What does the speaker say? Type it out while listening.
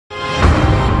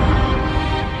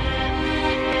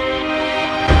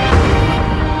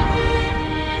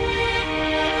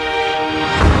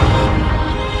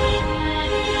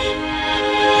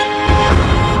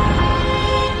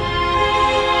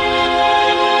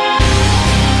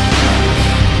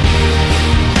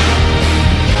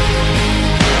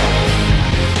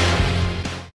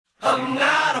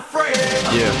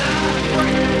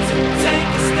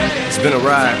been a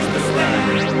ride.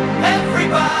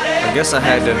 I guess I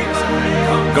had to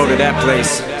go to that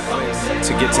place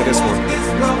to get to this one.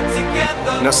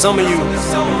 Now some of you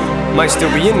might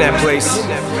still be in that place.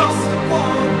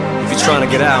 If you're trying to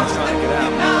get out,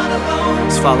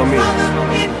 just follow me.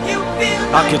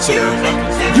 I'll get you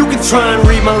there. You can try and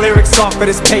read my lyrics off of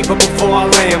this paper before I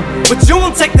lay them, but you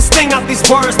won't take the sting out these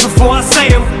words before I say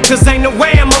them. Cause ain't no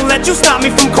way I'ma let you stop me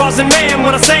from causing mayhem.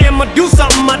 When I say I'ma do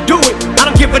something, I do it. I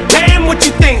don't give a damn what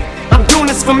you think. I'm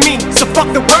doing this for me, so fuck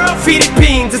the world, feed it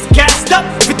beans. It's gassed up,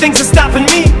 everything's just stopping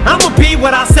me. I'ma be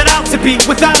what I set out to be,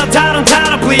 without a doubt,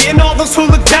 undoubtedly. And all those who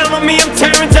look down on me, I'm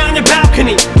tearing down your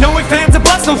balcony. No ifs, ands, or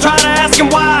buts, don't try to ask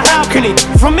him why or how can he.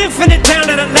 From Infinite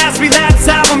down to the last relapse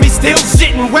album, he's still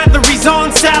shitting. Whether he's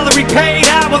on salary, paid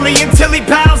hourly, until he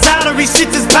bows out or he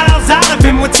shit just bows out of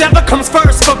him. Whichever comes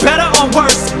first, for better or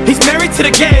worse. He's married to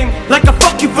the game, like a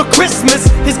fuck you for Christmas.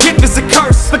 His gift is a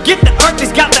curse. Forget the earth,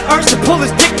 he's got the urge to pull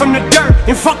his dick from the dirt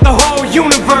and fuck the whole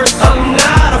universe. I'm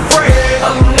not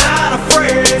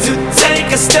afraid to take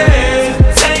a stand,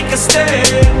 take a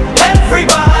stand.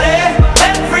 Everybody,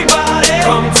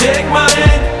 come take my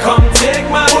hand, come take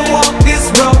my hand. We'll walk this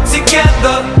road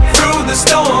together, through the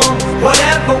storm,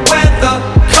 whatever weather,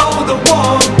 cold or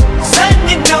warm. Let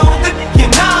you know that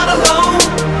you're not alone.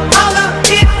 Holla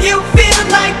if you feel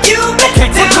like you've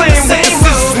been down the same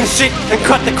road and shit, and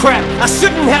cut the crap. I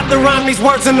shouldn't have to rhyme these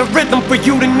words in the rhythm for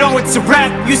you to know it's a rap.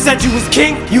 You said you was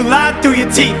king, you lied through your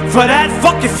teeth. For that,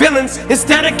 fuck your feelings.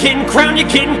 Instead of getting crowned, you're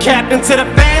getting capped. And to the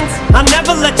fans, I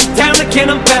never let you down again,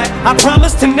 I'm back. I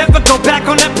promise to never go back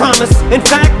on that promise. In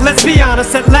fact, let's be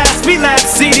honest, at last we laughed.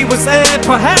 CD was aired,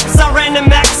 perhaps I ran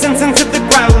them accents into the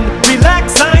ground.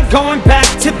 Relax, I ain't going back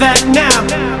to that now.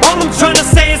 All I'm trying to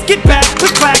say is get back,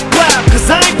 click, clack, clap. Cause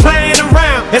I ain't playing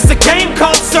around. It's a game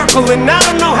called Circle and I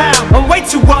don't know how. I'm way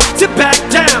too up to back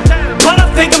down, but I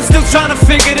think I'm still trying to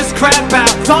figure this crap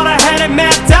out. Thought I had it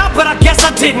mapped out, but I guess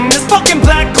I didn't. This fucking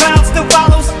black cloud still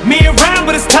follows me around,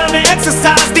 but it's time to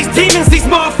exercise these demons. These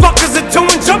motherfuckers are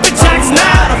doing jumping jacks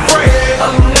now.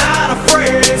 I'm not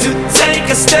afraid to take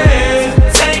a stand,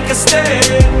 take a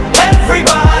stand.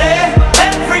 Everybody,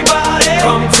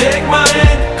 come take my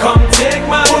hand, come take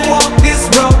my hand. We'll walk this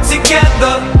road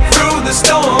together, through the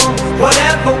storm,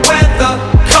 whatever weather,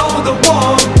 cold or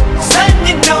warm. Let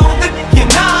you know that you're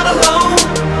not alone.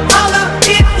 Holla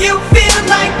if you feel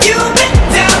like you've been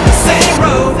down the same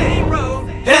road.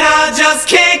 And I just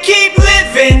can't keep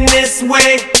living this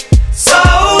way. So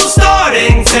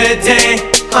starting today,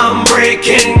 I'm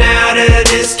breaking out of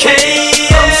this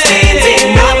cage. I'm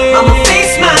standing up, I'ma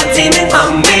face my demons.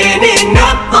 I'm manning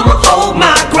up, I'ma hold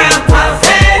my ground. I've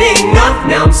had enough,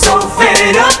 now I'm so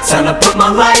fed up. Time to put my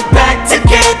life back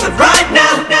together right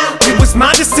now. It was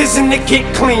my decision to get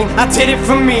clean, I did it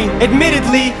for me.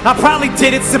 Admittedly, I probably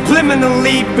did it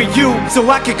subliminally for you, so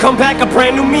I could come back a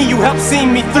brand new me. You helped see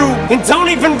me through, and don't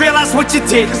even realize what you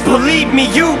did. Cause believe me,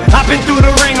 I've been through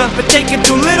the ringer, but they can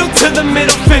do little to the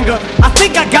middle finger. I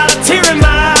think I got a tear in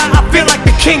my eye, I feel like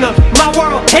the king of my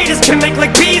world. Haters can make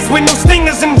like bees with no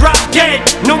stingers and drop dead.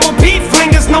 No more beef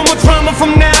flingers, no more drama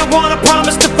from now on. I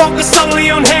promise to focus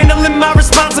solely on handling my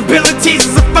responsibilities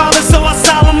as a father. So I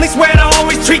solemnly swear to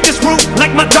always treat this roof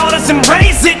like my daughters and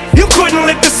raise it. You couldn't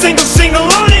lift a single shingle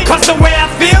on it. Cause the way I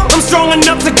feel, I'm strong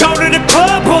enough to go to the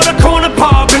club or the corner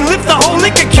pub and lift the whole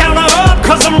liquor counter up.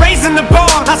 Cause I'm raising the bar.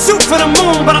 I shoot for the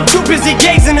moon, but I'm too busy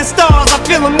gazing at stars. I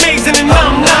feel amazing and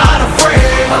I'm not afraid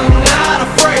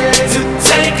to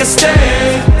take a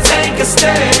stand, take a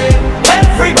stand.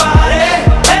 Everybody,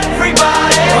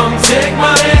 come take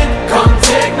my hand, come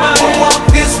take my hand. We'll walk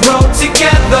this road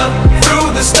together,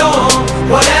 through the storm,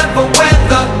 whatever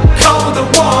weather, cold or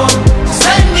warm. Just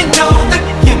letting you know that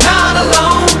you're not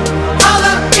alone.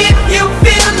 Holla if you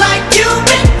feel like you've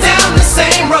been down the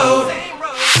same road.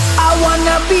 I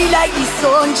wanna be like the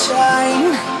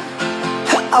sunshine,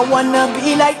 I wanna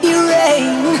be like the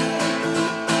rain,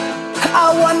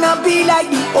 I wanna be like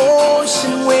the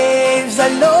ocean waves. I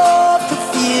love to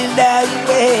feel that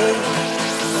way.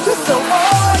 So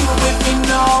are you with me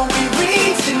now? We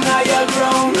reaching higher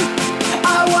ground.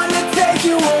 I wanna take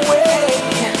you away.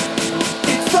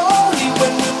 It's only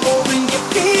when we're moving you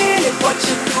feel it. What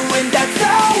you're doing, that's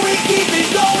how we keep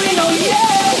it going. Oh yeah.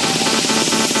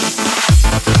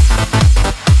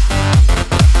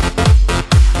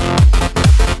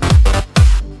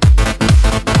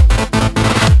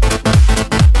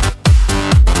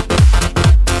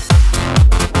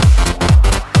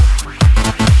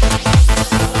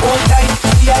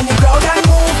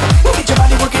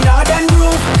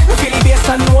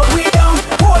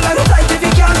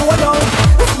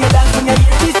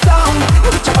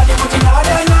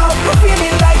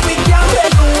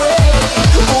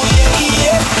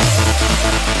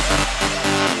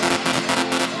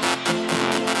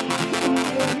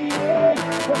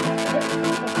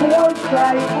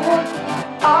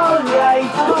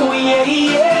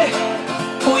 yeah,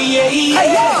 yeah. Oh, yeah, yeah.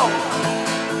 Hey, yo.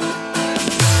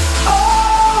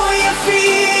 Oh, you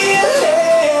feel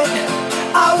it?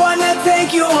 I wanna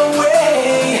take you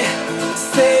away.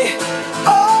 Say,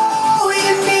 oh,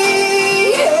 you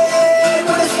need it,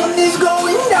 but the sun is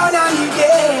going down on you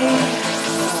again.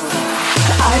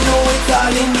 I know it's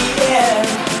all in the air.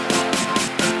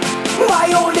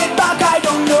 Why hold it back, I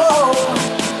don't know.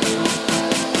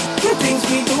 Things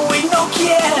we do with no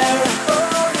care.